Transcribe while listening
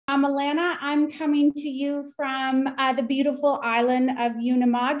I'm Alana. I'm coming to you from the beautiful island of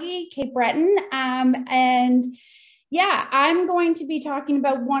Unama'ki, Cape Breton. And yeah, I'm going to be talking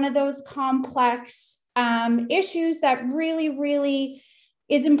about one of those complex issues that really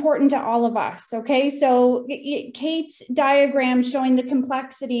is important to all of us, okay? So Kate's diagram showing the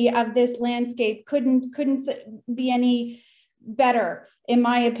complexity of this landscape couldn't be any better, in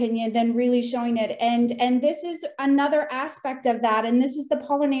my opinion, than really showing it. And this is another aspect of that, and this is the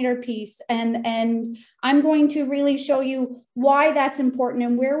pollinator piece. And I'm going to really show you why that's important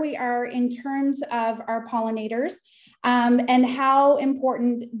and where we are in terms of our pollinators, and how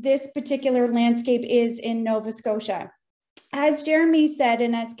important this particular landscape is in Nova Scotia. As Jeremy said,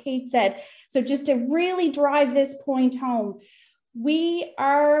 and as Kate said, so just to really drive this point home, we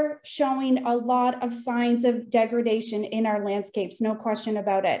are showing a lot of signs of degradation in our landscapes, no question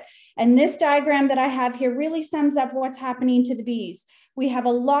about it. And this diagram that I have here really sums up what's happening to the bees. We have a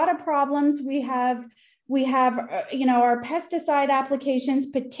lot of problems. We have our pesticide applications,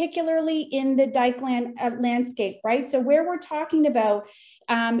 particularly in the dykeland landscape, right? So where we're talking about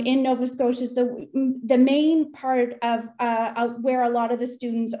in Nova Scotia is the main part of where a lot of the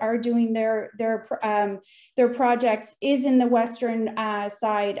students are doing their projects is in the western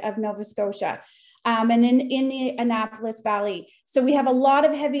side of Nova Scotia, and in the Annapolis Valley. So we have a lot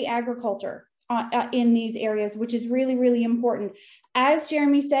of heavy agriculture in these areas, which is really important. As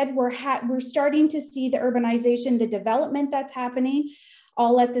Jeremy said, we're starting to see the urbanization, the development that's happening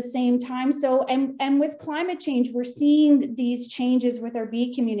all at the same time. So, and with climate change, we're seeing these changes with our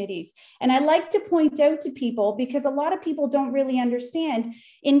bee communities. And I like to point out to people, because a lot of people don't really understand,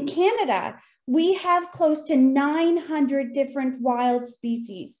 in Canada, we have close to 900 different wild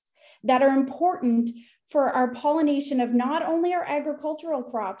species that are important for our pollination of not only our agricultural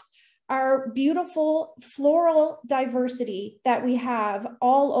crops, our beautiful floral diversity that we have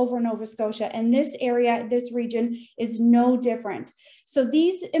all over Nova Scotia. And this area, this region is no different. So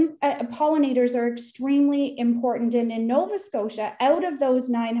these pollinators are extremely important. And in Nova Scotia, out of those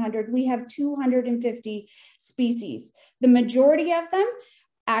 900, we have 250 species. The majority of them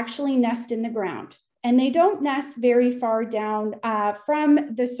actually nest in the ground. And they don't nest very far down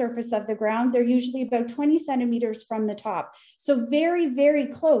from the surface of the ground. They're usually about 20 centimeters from the top. So very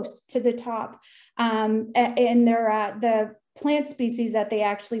close to the top in the plant species that they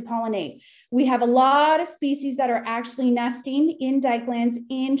actually pollinate. We have a lot of species that are actually nesting in dykelands,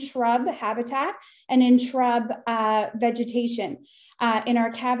 in shrub habitat and in shrub vegetation. In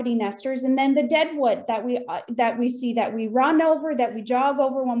our cavity nesters, and then the deadwood that we see, that we run over, that we jog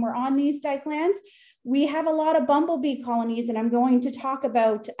over when we're on these dykelands. We have a lot of bumblebee colonies, and I'm going to talk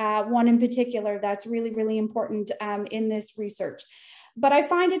about one in particular that's really important in this research. But I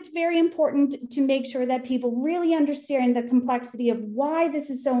find it's very important to make sure that people really understand the complexity of why this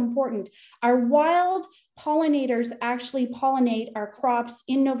is so important. Our wild pollinators actually pollinate our crops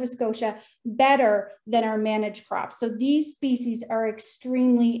in Nova Scotia better than our managed crops. So these species are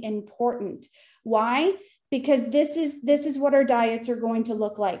extremely important. Why? Because this is what our diets are going to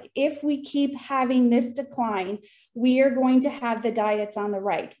look like. If we keep having this decline, we are going to have the diets on the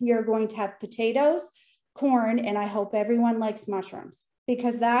right. We are going to have potatoes, corn, and I hope everyone likes mushrooms,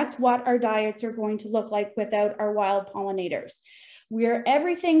 because that's what our diets are going to look like without our wild pollinators.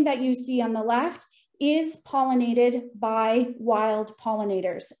 Everything that you see on the left is pollinated by wild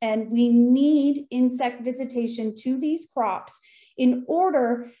pollinators. And we need insect visitation to these crops in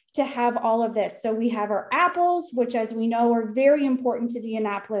order to have all of this. So we have our apples, which, as we know, are very important to the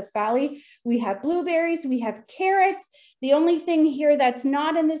Annapolis Valley. We have blueberries, we have carrots. The only thing here that's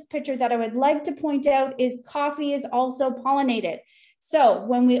not in this picture that I would like to point out is coffee is also pollinated. So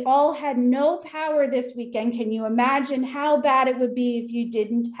when we all had no power this weekend, can you imagine how bad it would be if you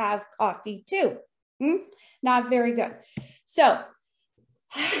didn't have coffee too? Not very good. So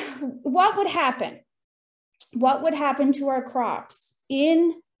what would happen? What would happen to our crops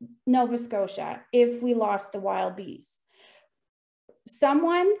in Nova Scotia if we lost the wild bees?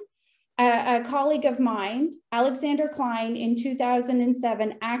 A colleague of mine, Alexander Klein, in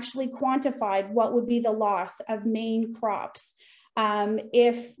 2007, actually quantified what would be the loss of main crops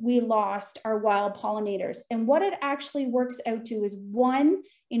if we lost our wild pollinators. And what it actually works out to is 1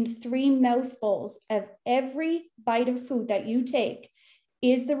 in 3 mouthfuls of every bite of food that you take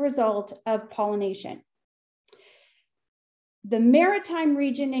is the result of pollination. The maritime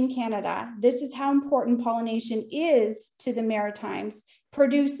region in Canada, this is how important pollination is to the Maritimes,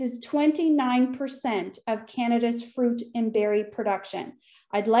 produces 29% of Canada's fruit and berry production.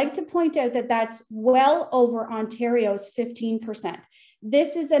 I'd like to point out that that's well over Ontario's 15%.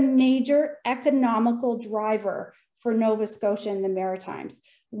 This is a major economical driver for Nova Scotia and the Maritimes.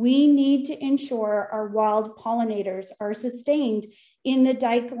 We need to ensure our wild pollinators are sustained in the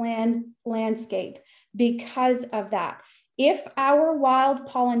dykeland landscape because of that. If our wild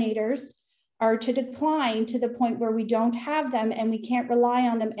pollinators are to decline to the point where we don't have them and we can't rely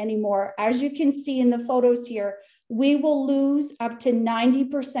on them anymore, as you can see in the photos here, we will lose up to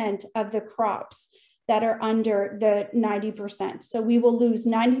 90% of the crops that are under the 90%. So we will lose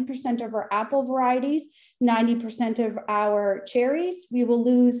 90% of our apple varieties, 90% of our cherries, we will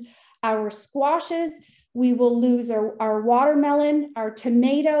lose our squashes, we will lose our watermelon, our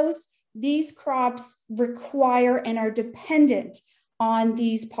tomatoes. These crops require and are dependent on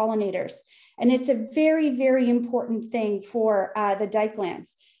these pollinators. And it's a very, very important thing for the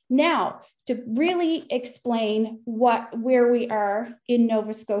dykelands. Now, to really explain where we are in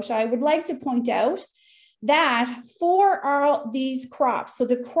Nova Scotia, I would like to point out that for these crops, so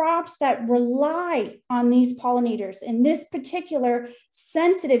the crops that rely on these pollinators in this particular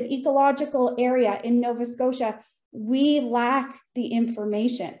sensitive ecological area in Nova Scotia, we lack the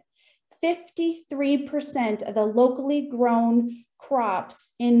information. 53% of the locally grown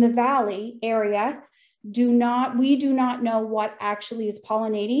crops in the valley area we do not know what actually is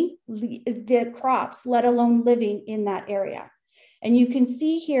pollinating the crops, let alone living in that area. And you can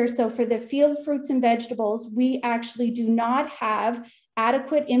see here, so for the field fruits and vegetables, we actually do not have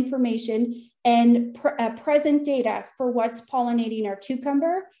adequate information and present data for what's pollinating our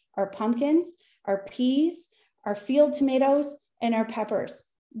cucumber, our pumpkins, our peas, our field tomatoes, and our peppers.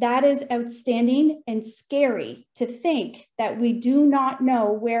 That is outstanding and scary to think that we do not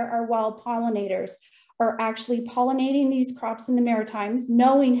know where our wild pollinators are actually pollinating these crops in the Maritimes,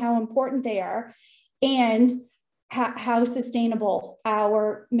 knowing how important they are and how sustainable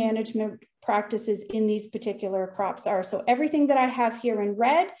our management practices in these particular crops are. So everything that I have here in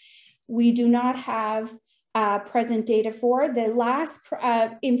red, we do not have present data for. The last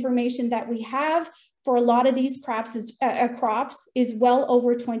information that we have for a lot of these crops is well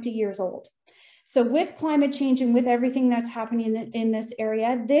over 20 years old. So with climate change and with everything that's happening in this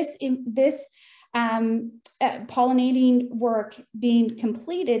area, this pollinating work being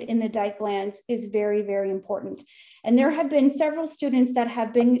completed in the dykelands is very, very important. And there have been several students that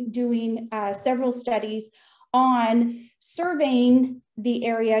have been doing several studies on surveying the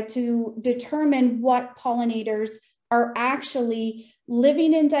area to determine what pollinators are actually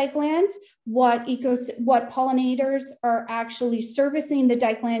living in dykelands, what pollinators are actually servicing the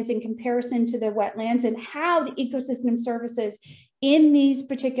dykelands in comparison to the wetlands, and how the ecosystem services in these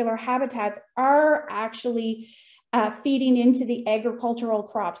particular habitats are actually feeding into the agricultural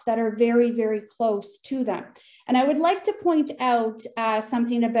crops that are very, very close to them. And I would like to point out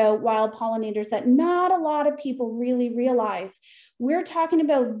something about wild pollinators that not a lot of people really realize. We're talking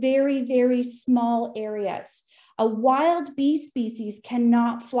about very, very small areas. A wild bee species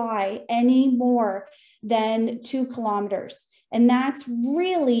cannot fly any more than 2 kilometers. And that's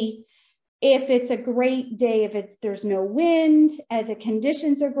really if it's a great day, if there's no wind, the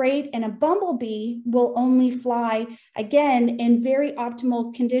conditions are great, and a bumblebee will only fly, again, in very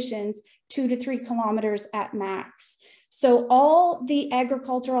optimal conditions, 2 to 3 kilometers at max. So all the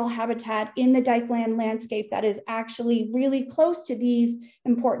agricultural habitat in the dykeland landscape that is actually really close to these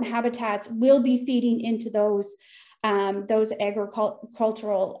important habitats will be feeding into those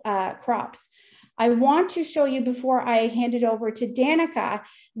agricultural crops. I want to show you before I hand it over to Danika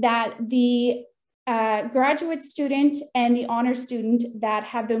that the graduate student and the honor student that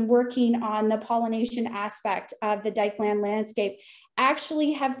have been working on the pollination aspect of the dykeland landscape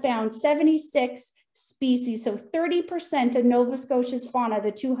actually have found 76 species. So 30% of Nova Scotia's fauna,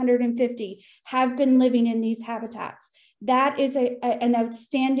 the 250, have been living in these habitats. That is an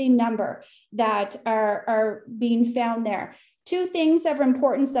outstanding number that are being found there. 2 things of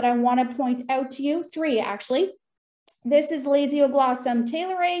importance that I want to point out to you, 3 actually. This is Lasioglossum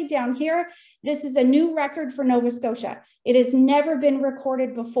taylori down here. This is a new record for Nova Scotia. It has never been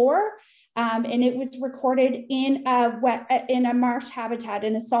recorded before, and it was recorded in a marsh habitat,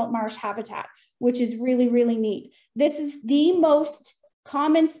 in a salt marsh habitat, which is really, really neat. This is the most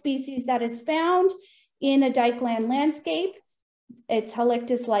common species that is found in a dykeland landscape. It's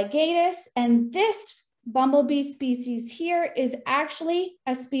Halictus ligatus, and this bumblebee species here is actually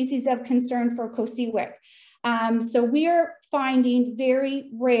a species of concern for Kosiwik. So we are finding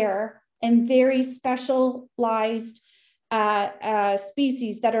very rare and very specialized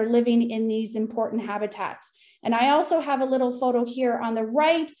species that are living in these important habitats. And I also have a little photo here on the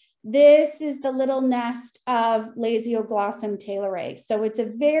right. This is the little nest of Lasioglossum taylori. So it's a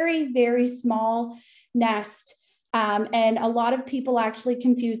very, very small nest, and a lot of people actually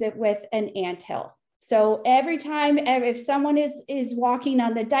confuse it with an anthill. So every time, if someone is walking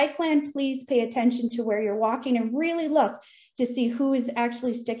on the dykeland, please pay attention to where you're walking and really look to see who is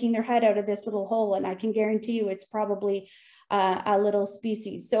actually sticking their head out of this little hole. And I can guarantee you it's probably a little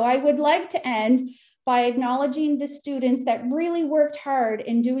species. So I would like to end by acknowledging the students that really worked hard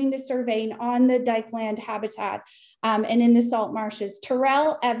in doing the surveying on the dykeland habitat and in the salt marshes.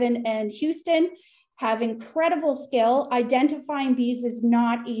 Terrell, Evan, and Houston have incredible skill. Identifying bees is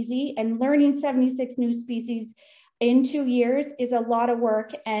not easy, and learning 76 new species in 2 years is a lot of work.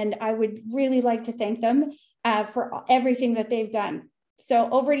 And I would really like to thank them for everything that they've done. So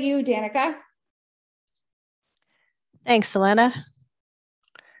over to you, Danika. Thanks, Alana.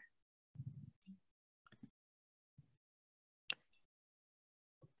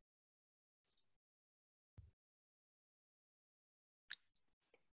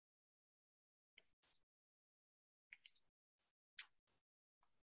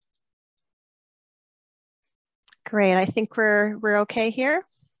 Great. I think we're okay here.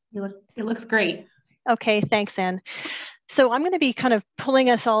 It looks great. Okay, thanks, Anne. So I'm going to be kind of pulling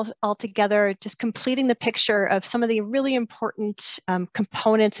us all together, just completing the picture of some of the really important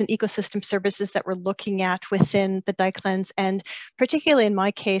components and ecosystem services that we're looking at within the Dykelands, and particularly in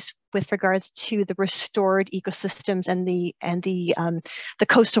my case, with regards to the restored ecosystems and the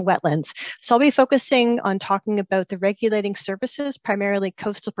coastal wetlands. So I'll be focusing on talking about the regulating services, primarily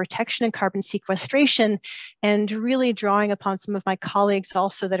coastal protection and carbon sequestration, and really drawing upon some of my colleagues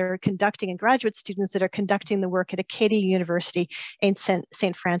also that are conducting, and graduate students that are conducting the work at Acadia University in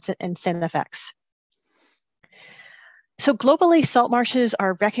St. Francis and Saint FX. So globally, salt marshes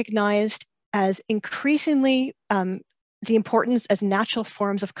are recognized as increasingly the importance as natural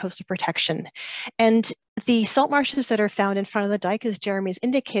forms of coastal protection. And the salt marshes that are found in front of the dike, as Jeremy's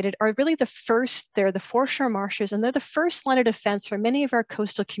indicated, are really the first. They're the foreshore marshes, and they're the first line of defense for many of our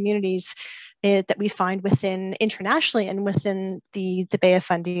coastal communities that we find within internationally and within the Bay of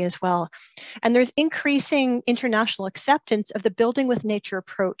Fundy as well. And there's increasing international acceptance of the building with nature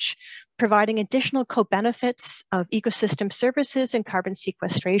approach, providing additional co-benefits of ecosystem services and carbon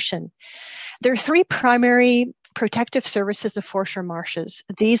sequestration. There are three primary protective services of foreshore marshes.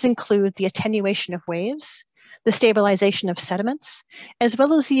 These include the attenuation of waves, the stabilization of sediments, as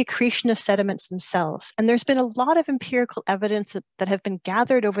well as the accretion of sediments themselves. And there's been a lot of empirical evidence that have been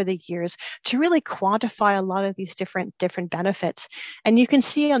gathered over the years to really quantify a lot of these different benefits. And you can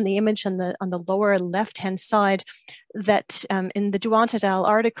see on the image on the lower left-hand side that in the Duant et al.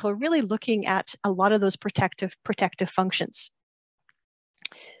 Article, really looking at a lot of those protective functions.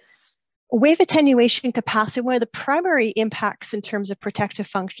 Wave attenuation capacity, one of the primary impacts in terms of protective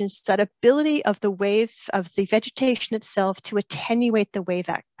functions is that ability of the wave, of the vegetation itself, to attenuate the wave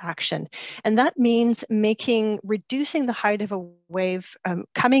action. And that means reducing the height of a wave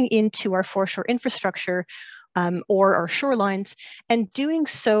coming into our foreshore infrastructure or our shorelines, and doing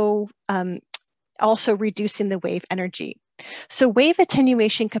so also reducing the wave energy. So wave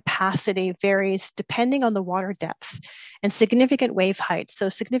attenuation capacity varies depending on the water depth and significant wave height. So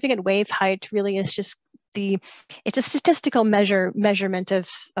significant wave height really is just it's a statistical measurement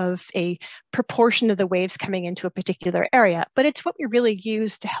of a proportion of the waves coming into a particular area, but it's what we really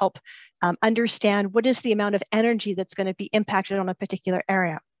use to help understand what is the amount of energy that's going to be impacted on a particular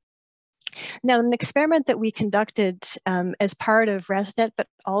area. Now, an experiment that we conducted as part of ResNet, but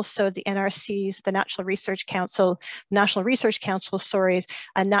also the NRC's, the National Research Council,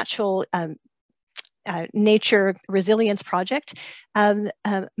 a natural nature resilience project.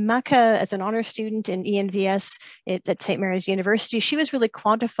 Maka, as an honor student in ENVS at St. Mary's University, she was really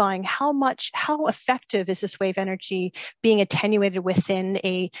quantifying how effective is this wave energy being attenuated within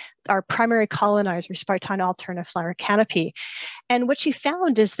our primary colonizer, Spartina alterna flower canopy. And what she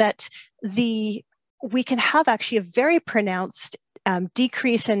found is that we can have actually a very pronounced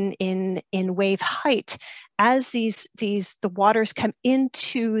decrease in wave height as the waters come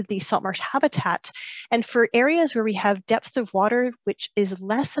into the salt marsh habitat. And for areas where we have depth of water which is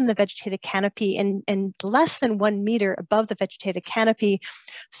less than the vegetated canopy and less than 1 meter above the vegetated canopy,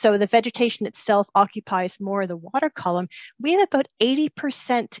 so the vegetation itself occupies more of the water column, we have about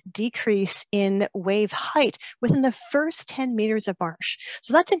 80% decrease in wave height within the first 10 meters of marsh.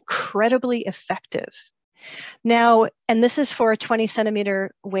 So that's incredibly effective. Now, and this is for a 20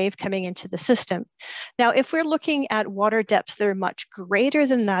 centimeter wave coming into the system. Now, if we're looking at water depths that are much greater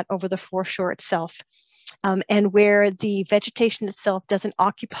than that over the foreshore itself, and where the vegetation itself doesn't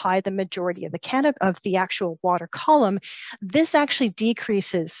occupy the majority of the actual water column, this actually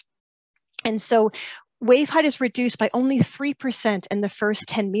decreases. And so Wave height is reduced by only 3% in the first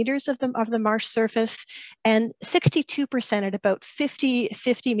 10 meters of the marsh surface, and 62% at about 50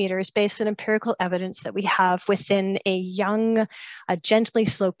 meters based on empirical evidence that we have within a young, gently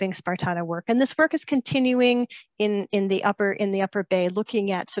sloping Spartina work. And this work is continuing in the upper bay,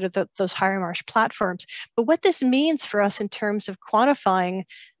 looking at sort of those higher marsh platforms. But what this means for us in terms of quantifying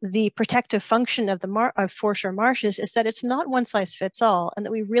the protective function of of foreshore marshes is that it's not one size fits all, and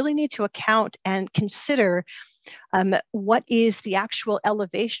that we really need to account and consider what is the actual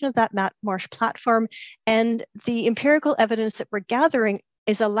elevation of that marsh platform, and the empirical evidence that we're gathering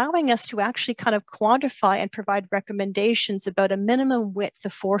is allowing us to actually kind of quantify and provide recommendations about a minimum width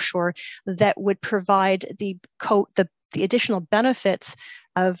of foreshore that would provide the additional benefits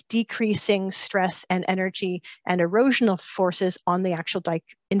of decreasing stress and energy and erosional forces on the actual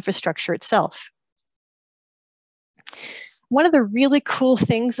dike infrastructure itself. One of the really cool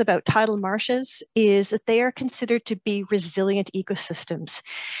things about tidal marshes is that they are considered to be resilient ecosystems.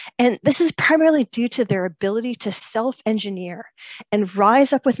 And this is primarily due to their ability to self-engineer and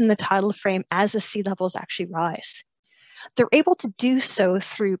rise up within the tidal frame as the sea levels actually rise. They're able to do so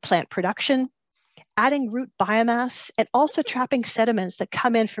through plant production, adding root biomass, and also trapping sediments that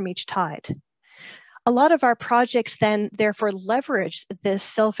come in from each tide. A lot of our projects then therefore leverage this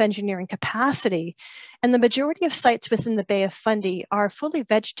self-engineering capacity, and the majority of sites within the Bay of Fundy are fully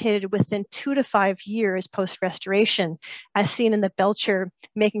vegetated within 2 to 5 years post-restoration, as seen in the Belcher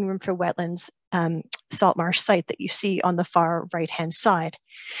Making Room for Wetlands salt marsh site that you see on the far right-hand side.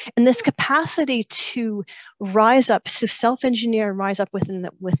 And this capacity to rise up, so self-engineer and rise up within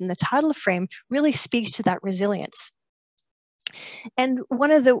the tidal frame really speaks to that resilience. And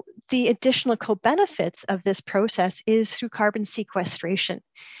one of the additional co-benefits of this process is through carbon sequestration.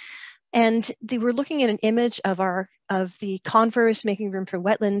 And we're looking at an image of the Converse Making Room for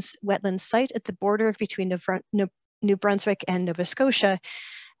Wetlands site at the border between New Brunswick and Nova Scotia.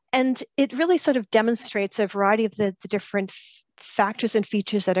 And it really sort of demonstrates a variety of the different factors and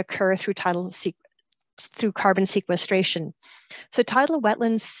features that occur through carbon sequestration. So tidal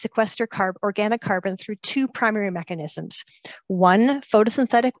wetlands sequester organic carbon through 2 primary mechanisms. One,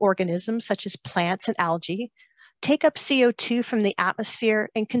 photosynthetic organisms such as plants and algae take up CO2 from the atmosphere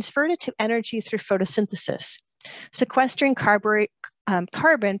and convert it to energy through photosynthesis, sequestering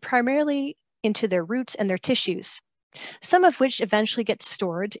carbon primarily into their roots and their tissues, some of which eventually get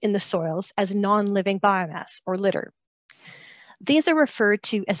stored in the soils as non-living biomass or litter. These are referred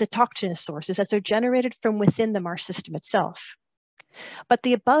to as autochthonous sources, as they're generated from within the marsh system itself. But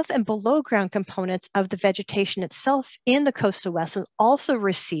the above and below ground components of the vegetation itself in the coastal wetlands also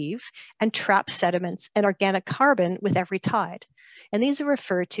receive and trap sediments and organic carbon with every tide. And these are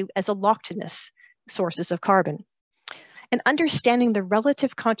referred to as allochthonous sources of carbon. And understanding the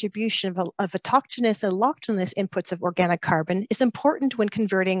relative contribution of autochthonous and allochthonous inputs of organic carbon is important when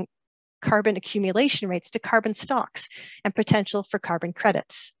converting carbon accumulation rates to carbon stocks and potential for carbon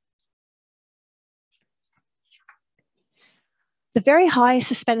credits. The very high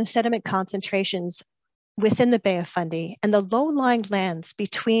suspended sediment concentrations within the Bay of Fundy and the low-lying lands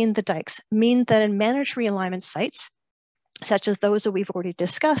between the dikes mean that in managed realignment sites, such as those that we've already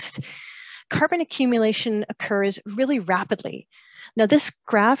discussed, carbon accumulation occurs really rapidly. Now, this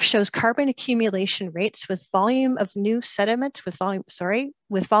graph shows carbon accumulation rates with volume of new sediment, with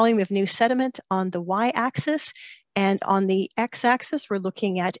volume of new sediment on the y-axis, and on the x-axis, we're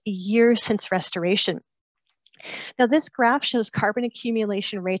looking at a year since restoration. Now, this graph shows carbon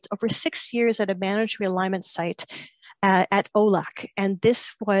accumulation rates over 6 years at a managed realignment site at OLAC. And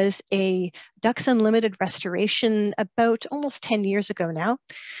this was a Ducks Unlimited restoration about almost 10 years ago now.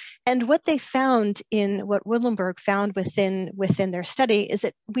 And what they found what Woodlenberg found within their study is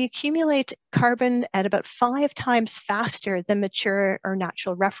that we accumulate carbon at about 5 times faster than mature or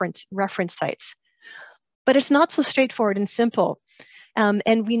natural reference sites. But it's not so straightforward and simple.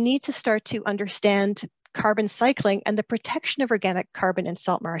 And we need to start to understand carbon cycling and the protection of organic carbon in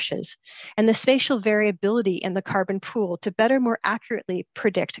salt marshes and the spatial variability in the carbon pool to better, more accurately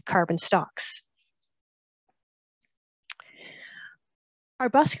predict carbon stocks.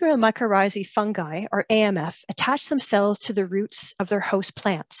 Arbuscular mycorrhizae fungi, or AMF, attach themselves to the roots of their host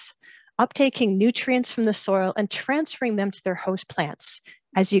plants, uptaking nutrients from the soil and transferring them to their host plants,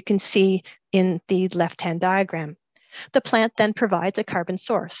 as you can see in the left-hand diagram. The plant then provides a carbon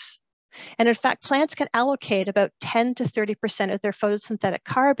source. And in fact, plants can allocate about 10 to 30% of their photosynthetic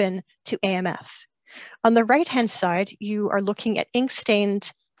carbon to AMF. On the right-hand side, you are looking at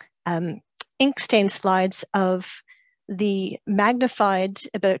ink-stained slides of the magnified,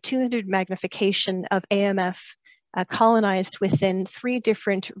 about 200 magnification of AMF colonized within 3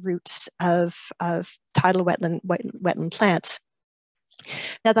 different routes of tidal wetland plants.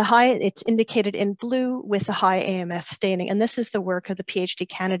 Now it's indicated in blue with the high AMF staining, and this is the work of the PhD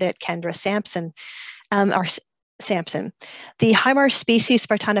candidate Kendra Sampson. The High-marsh species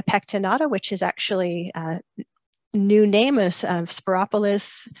Spartina pectinata, which is actually new name of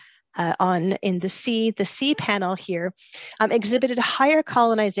Spiropolis in the C panel here, exhibited higher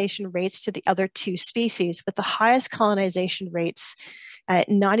colonization rates to the other 2 species, with the highest colonization rates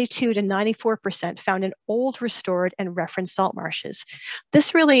 92 to 94% found in old, restored, and referenced salt marshes.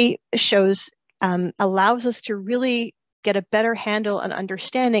 This really allows us to really get a better handle and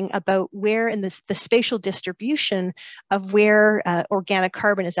understanding about where in the spatial distribution of where organic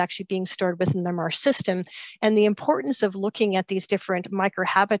carbon is actually being stored within the marsh system, and the importance of looking at these different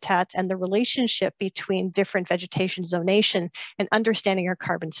microhabitats and the relationship between different vegetation zonation and understanding our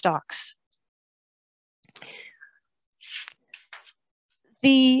carbon stocks.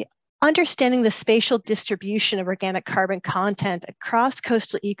 Understanding the spatial distribution of organic carbon content across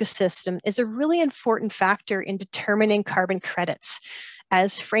coastal ecosystem is a really important factor in determining carbon credits,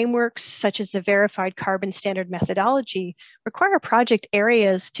 as frameworks such as the Verified Carbon Standard methodology require project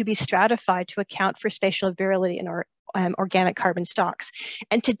areas to be stratified to account for spatial variability in our organic carbon stocks.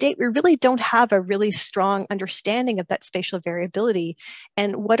 And to date, we really don't have a really strong understanding of that spatial variability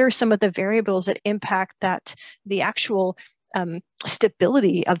and what are some of the variables that impact the actual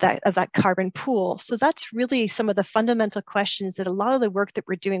stability of that carbon pool. So that's really some of the fundamental questions that a lot of the work that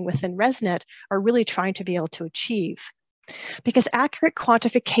we're doing within ResNet are really trying to be able to achieve. Because accurate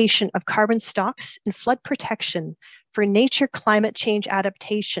quantification of carbon stocks and flood protection for nature climate change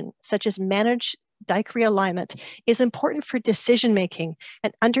adaptation, such as managed dike realignment, is important for decision making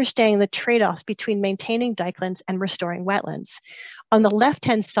and understanding the trade-offs between maintaining dikelands and restoring wetlands. On the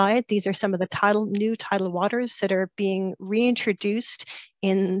left-hand side, these are some of the new tidal waters that are being reintroduced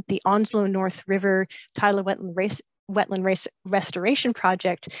in the Onslow North River Tidal Wetland Restoration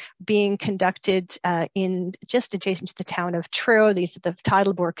Project being conducted in just adjacent to the town of Truro. These are the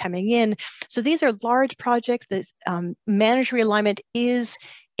tidal bore coming in. So these are large projects. This managed realignment is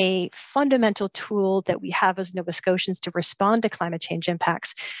a fundamental tool that we have as Nova Scotians to respond to climate change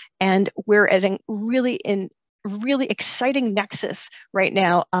impacts. And we're at a really exciting nexus right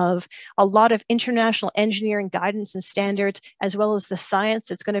now of a lot of international engineering guidance and standards, as well as the science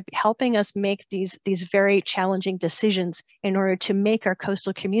that's going to be helping us make these very challenging decisions in order to make our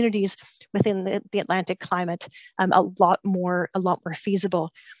coastal communities within the Atlantic climate a lot more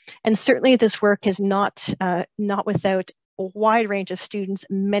feasible. And certainly this work is not without a wide range of students,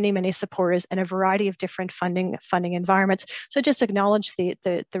 many supporters, and a variety of different funding environments. So just acknowledge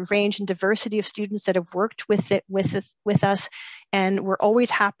the range and diversity of students that have worked with us, and we're always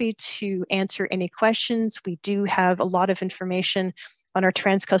happy to answer any questions. We do have a lot of information on our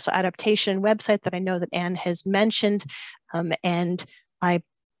Transcoastal Adaptation website that I know that Anne has mentioned, and we're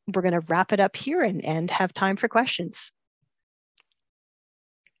going to wrap it up here and have time for questions.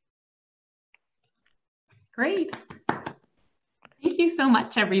 Great. Thank you so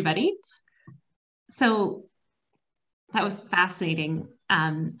much, everybody. So that was fascinating.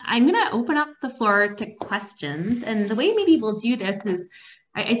 I'm going to open up the floor to questions. And the way maybe we'll do this is,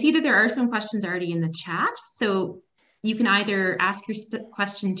 I see that there are some questions already in the chat. So you can either ask your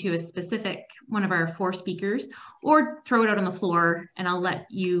question to a specific one of our 4 speakers, or throw it out on the floor, and I'll let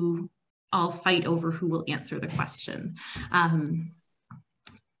you all fight over who will answer the question.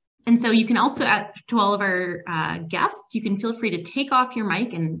 And so you can also, to all of our guests, you can feel free to take off your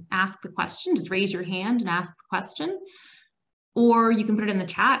mic and ask the question. Just raise your hand and ask the question. Or you can put it in the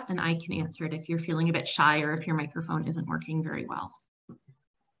chat and I can answer it if you're feeling a bit shy or if your microphone isn't working very well.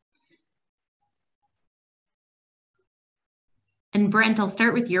 And Brent, I'll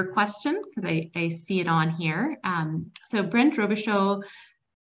start with your question because I see it on here. So Brent Robichaud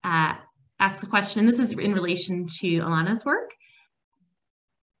asks a question, and this is in relation to Alana's work.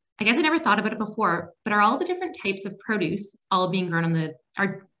 I guess I never thought about it before, but are all the different types of produce all being grown on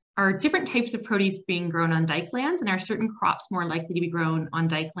are different types of produce being grown on dikelands, and are certain crops more likely to be grown on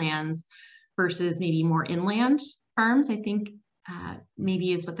dikelands versus maybe more inland farms, I think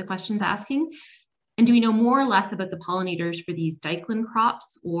maybe is what the question's asking. And do we know more or less about the pollinators for these dikeland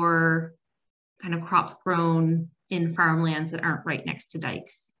crops, or kind of crops grown in farmlands that aren't right next to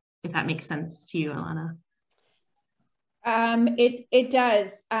dikes, if that makes sense to you, Alana? It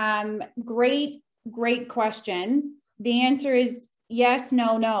does. Great question. The answer is yes,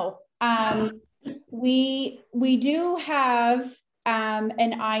 no. We do have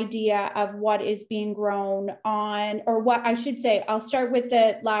an idea of what is being grown on, or what I should say, I'll start with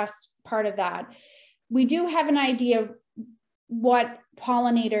the last part of that. we do have an idea what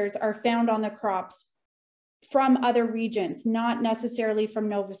pollinators are found on the crops from other regions, not necessarily from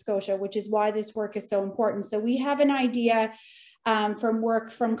Nova Scotia, which is why this work is so important. So we have an idea from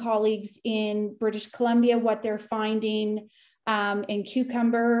work from colleagues in British Columbia, what they're finding in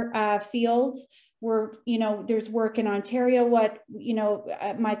cucumber fields. There's work in Ontario, what,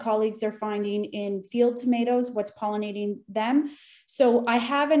 my colleagues are finding in field tomatoes, what's pollinating them. So I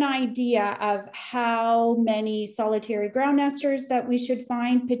have an idea of how many solitary ground nesters that we should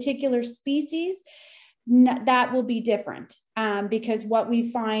find, particular species. That will be different because what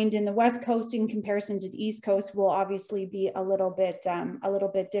we find in the West Coast in comparison to the East Coast will obviously be a little bit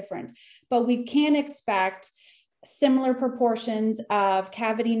different. But we can expect similar proportions of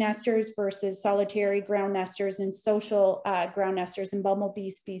cavity nesters versus solitary ground nesters and social ground nesters and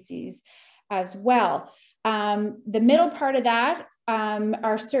bumblebee species as well. The middle part of that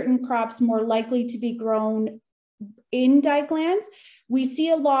are certain crops more likely to be grown in dykelands. We see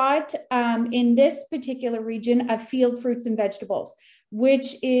a lot in this particular region of field fruits and vegetables,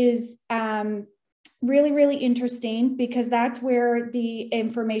 which is really, really interesting because that's where the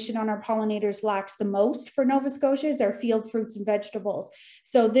information on our pollinators lacks the most for Nova Scotia is our field fruits and vegetables.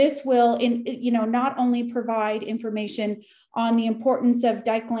 So this will, not only provide information on the importance of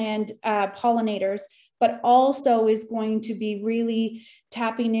dykeland pollinators, but also is going to be really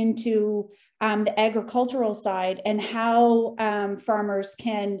tapping into the agricultural side and how farmers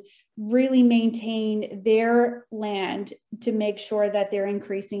can really maintain their land to make sure that they're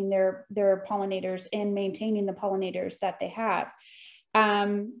increasing their pollinators and maintaining the pollinators that they have.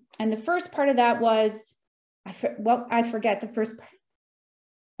 And the first part of that was, I forget the first part.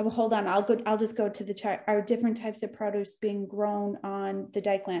 Oh, hold on, I'll just go to the chart. Our different types of produce being grown on the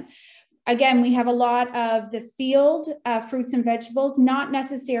dykeland. Again, we have a lot of the field fruits and vegetables, not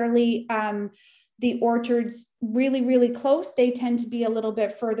necessarily the orchards really, really close. They tend to be a little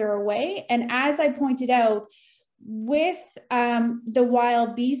bit further away. And as I pointed out, with the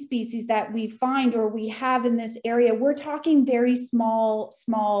wild bee species that we find or we have in this area, we're talking very small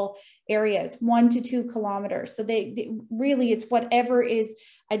areas, 1 to 2 kilometers. So they really, it's whatever is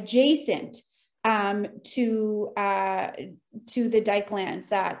adjacent to the dykelands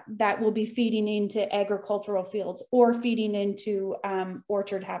that will be feeding into agricultural fields or feeding into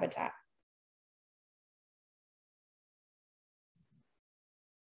orchard habitat.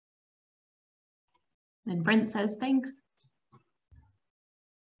 And Brent says, thanks.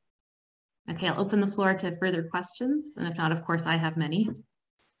 Okay, I'll open the floor to further questions. And if not, of course, I have many.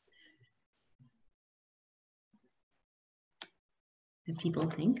 As people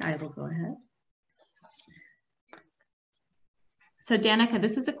think, I will go ahead. So Danika,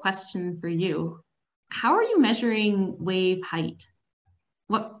 this is a question for you. How are you measuring wave height?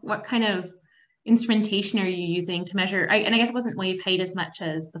 What kind of instrumentation are you using to measure? And I guess it wasn't wave height as much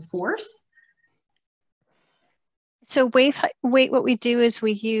as the force. So wave height, what we do is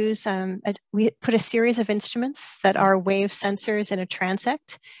we use, we put a series of instruments that are wave sensors in a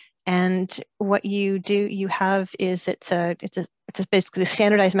transect. And what you have is it's basically a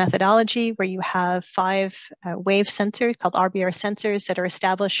standardized methodology where you have 5 wave sensors called RBR sensors that are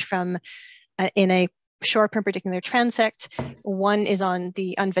established from in a shore perpendicular transect. One is on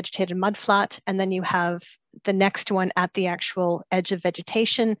the unvegetated mudflat, and then you have the next one at the actual edge of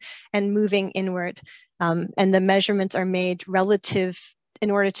vegetation and moving inward. And the measurements are made relative in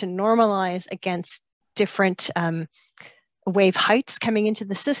order to normalize against different wave heights coming into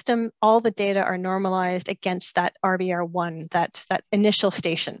the system. All the data are normalized against that RBR1, that initial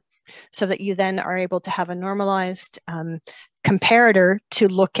station, so that you then are able to have a normalized comparator to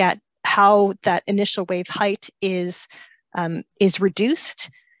look at how that initial wave height is reduced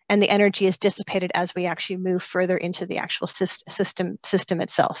and the energy is dissipated as we actually move further into the actual system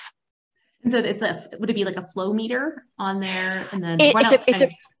itself. And so would it be like a flow meter on there? And then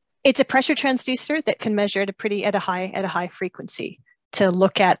it's a pressure transducer that can measure at a high frequency to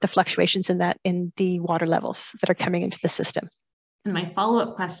look at the fluctuations in the water levels that are coming into the system. And my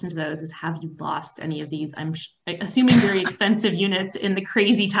follow-up question to those is, have you lost any of these, I'm assuming very expensive units in the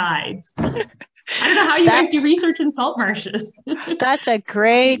crazy tides? I don't know how you guys do research in salt marshes. That's a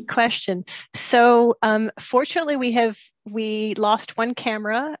great question. So fortunately, we lost one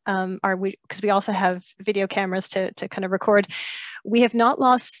camera, because we also have video cameras to kind of record. We have not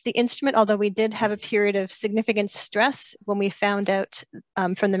lost the instrument, although we did have a period of significant stress when we found out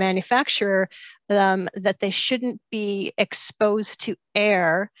from the manufacturer that they shouldn't be exposed to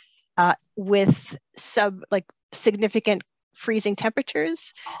air with significant freezing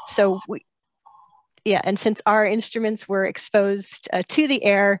temperatures. So and since our instruments were exposed to the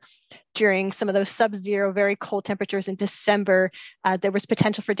air during some of those sub-zero, very cold temperatures in December, there was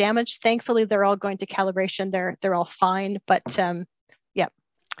potential for damage. Thankfully, they're all going to calibration. They're all fine, but yeah,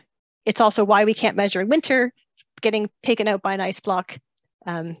 it's also why we can't measure in winter, getting taken out by an ice block,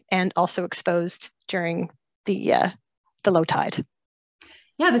 and also exposed during the low tide.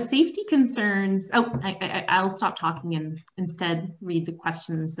 Yeah, the safety concerns. Oh, I'll stop talking and instead read the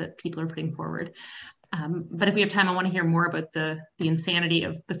questions that people are putting forward. But if we have time, I want to hear more about the insanity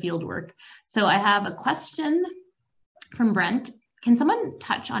of the field work. So I have a question from Brent. Can someone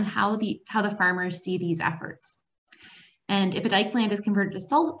touch on how the farmers see these efforts? And if a dike land is converted to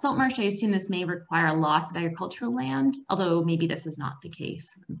salt marsh, I assume this may require a loss of agricultural land, although maybe this is not the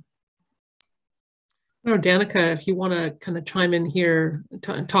case. No, Danika, if you want to kind of chime in here,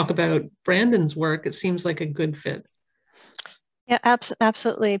 talk about Brandon's work, it seems like a good fit. Yeah,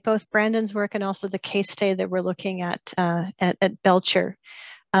 absolutely. Both Brandon's work and also the case study that we're looking at Belcher.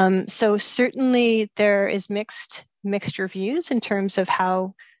 So certainly there is mixed reviews in terms of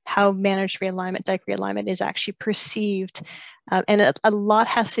how managed realignment, dike realignment is actually perceived. And a lot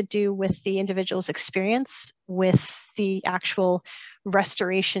has to do with the individual's experience with the actual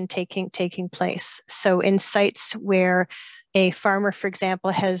restoration taking place. So in sites where a farmer, for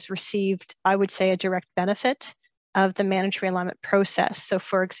example, has received, I would say, a direct benefit of the managed realignment process. So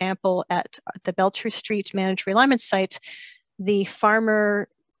for example, at the Belcher Street managed realignment site, the farmer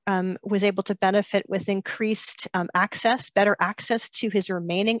was able to benefit with increased better access to his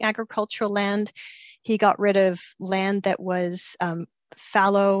remaining agricultural land. He got rid of land that was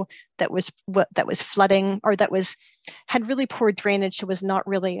fallow, that was flooding, or that had really poor drainage, so was not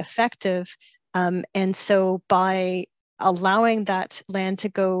really effective. And so by allowing that land to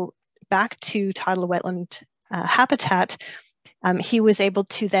go back to tidal wetland habitat, he was able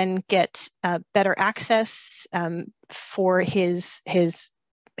to then get better access for his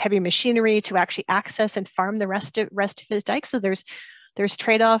heavy machinery to actually access and farm the rest of his dikes. So there's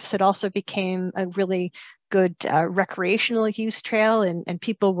trade-offs. It also became a really good recreational use trail, and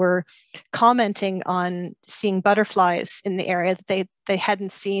people were commenting on seeing butterflies in the area that they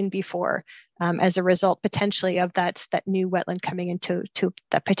hadn't seen before as a result potentially of that new wetland coming into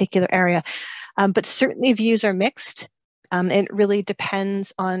that particular area. But certainly views are mixed. It really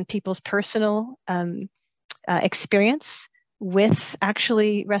depends on people's personal experience with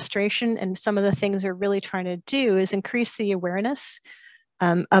actually restoration. And some of the things we're really trying to do is increase the awareness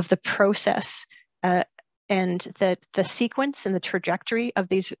of the process and the sequence and the trajectory of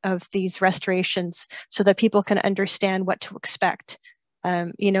these restorations, so that people can understand what to expect.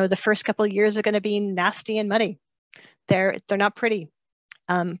 The first couple of years are going to be nasty and muddy. They're not pretty,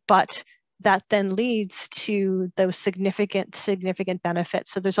 but that then leads to those significant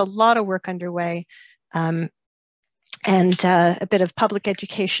benefits. So there's a lot of work underway. And a bit of public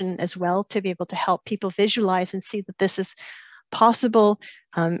education as well, to be able to help people visualize and see that this is possible,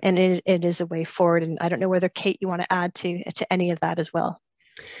 and it is a way forward. And I don't know whether, Kate, you want to add to any of that as well.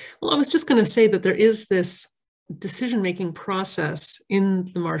 Well, I was just going to say that there is this decision-making process in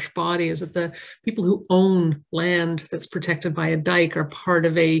the marsh body, is that the people who own land that's protected by a dike are part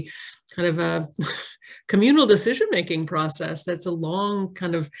of a kind of a communal decision-making process that's a long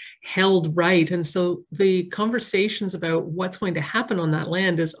kind of held right. And so the conversations about what's going to happen on that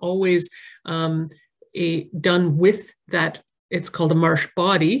land is always done with that. It's called a marsh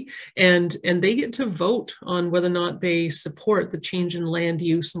body, and they get to vote on whether or not they support the change in land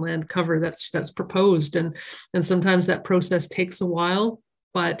use and land cover that's proposed. And sometimes that process takes a while,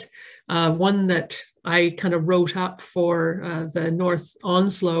 but one that I kind of wrote up for the North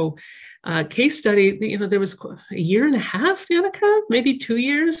Onslow case study, there was a year and a half, Danika, maybe 2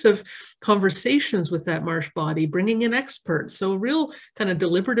 years of conversations with that marsh body, bringing in experts. So a real kind of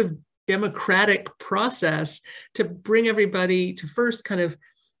deliberative democratic process to bring everybody to first kind of,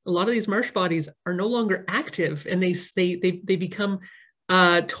 a lot of these marsh bodies are no longer active, and they become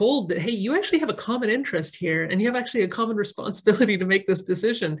told that, hey, you actually have a common interest here, and you have actually a common responsibility to make this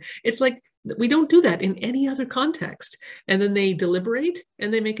decision. It's like, we don't do that in any other context. And then they deliberate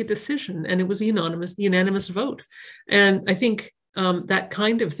and they make a decision, and it was a unanimous vote. And I think that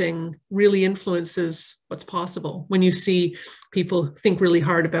kind of thing really influences what's possible when you see people think really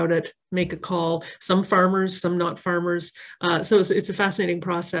hard about it, make a call, some farmers, some not farmers. So it's a fascinating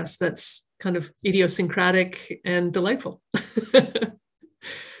process that's kind of idiosyncratic and delightful.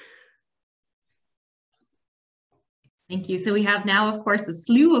 Thank you. So we have now, of course, a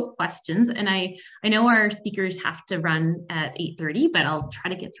slew of questions, and I know our speakers have to run at 8:30, but I'll try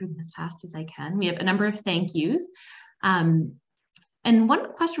to get through them as fast as I can. We have a number of thank yous. And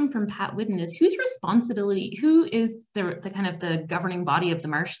one question from Pat Whidden is, who is the kind of the governing body of the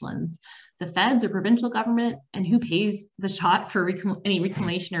marshlands? The feds or provincial government? And who pays the shot for any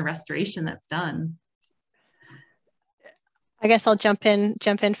reclamation or restoration that's done? I guess I'll jump in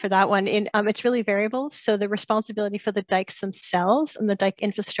for that one. It's really variable. So the responsibility for the dikes themselves and the dike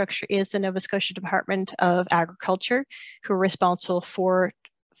infrastructure is the Nova Scotia Department of Agriculture, who are responsible for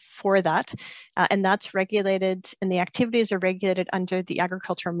that. And that's regulated, and the activities are regulated under the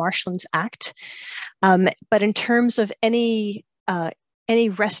Agricultural Marshlands Act. But in terms of any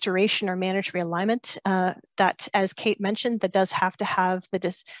restoration or managed realignment, that, as Kate mentioned, that does have to have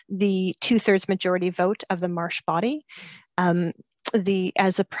the 2/3 majority vote of the marsh body. As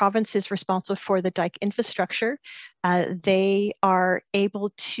the province is responsible for the dike infrastructure, they have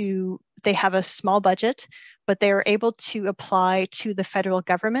a small budget, but they are able to apply to the federal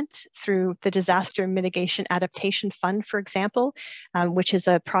government through the Disaster Mitigation Adaptation Fund, for example, which is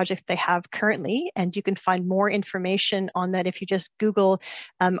a project they have currently. And you can find more information on that if you just Google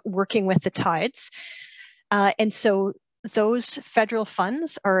working with the tides. And so those federal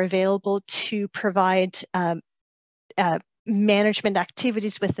funds are available to provide management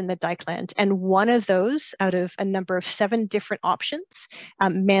activities within the Dykeland. And one of those, out of a number of 7 different options,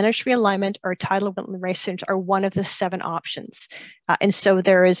 managed realignment or tidal wetland restoration are one of the 7 options. And so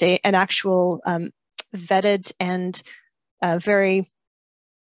there is an actual vetted and very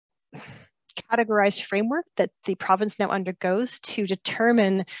categorized framework that the province now undergoes to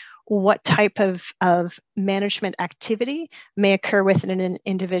determine what type of management activity may occur within an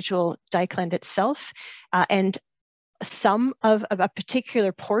individual Dykeland itself. And some of a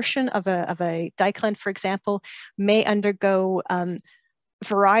particular portion of a Dykeland, for example, may undergo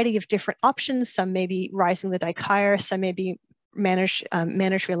variety of different options. Some may be rising the dike higher, some may be managed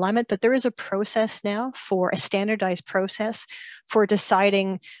realignment, but there is a process now, for a standardized process for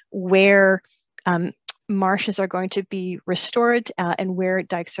deciding where marshes are going to be restored and where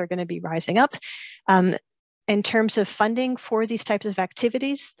dikes are going to be rising up. In terms of funding for these types of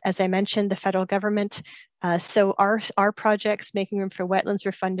activities, as I mentioned, the federal government, so our projects, Making Room for Wetlands,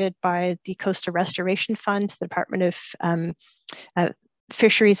 are funded by the Coastal Restoration Fund, the Department of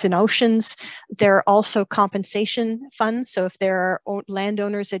Fisheries and Oceans. There are also compensation funds. So if there are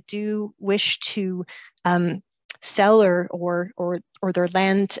landowners that do wish to sell or their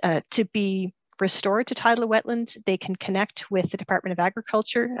land to be restored to tidal wetland, they can connect with the Department of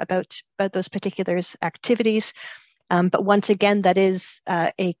Agriculture about those particular activities. But once again, that is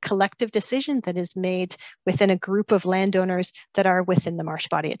a collective decision that is made within a group of landowners that are within the marsh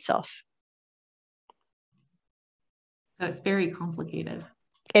body itself. So it's very complicated.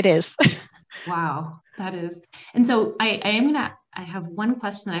 It is. Wow, that is. And so I have one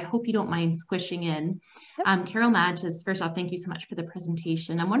question that I hope you don't mind squishing in. Carol Madge says, first off, thank you so much for the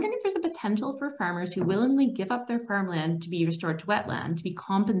presentation. I'm wondering if there's a potential for farmers who willingly give up their farmland to be restored to wetland to be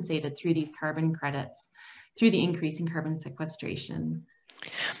compensated through these carbon credits, through the increase in carbon sequestration.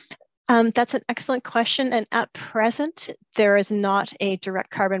 That's an excellent question. And at present, there is not a direct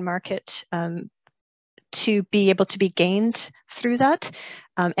carbon market to be able to be gained through that.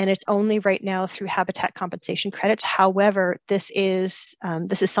 And it's only right now through habitat compensation credits. However, this is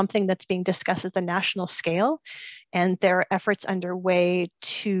something that's being discussed at the national scale. And there are efforts underway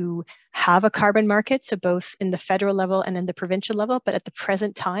to have a carbon market, so both in the federal level and in the provincial level. But at the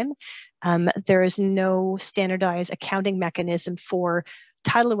present time, there is no standardized accounting mechanism for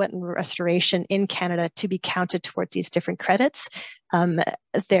tidal wetland restoration in Canada to be counted towards these different credits.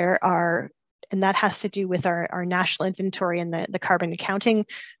 And that has to do with our national inventory and the carbon accounting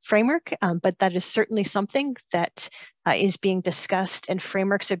framework. But that is certainly something that is being discussed, and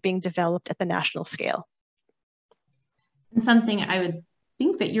frameworks are being developed at the national scale. And something I would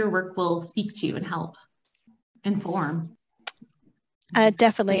think that your work will speak to and help inform.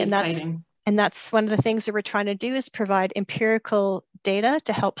 Definitely, and that's one of the things that we're trying to do, is provide empirical data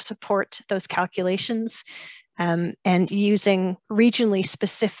to help support those calculations. And using regionally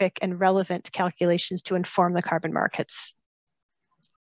specific and relevant calculations to inform the carbon markets.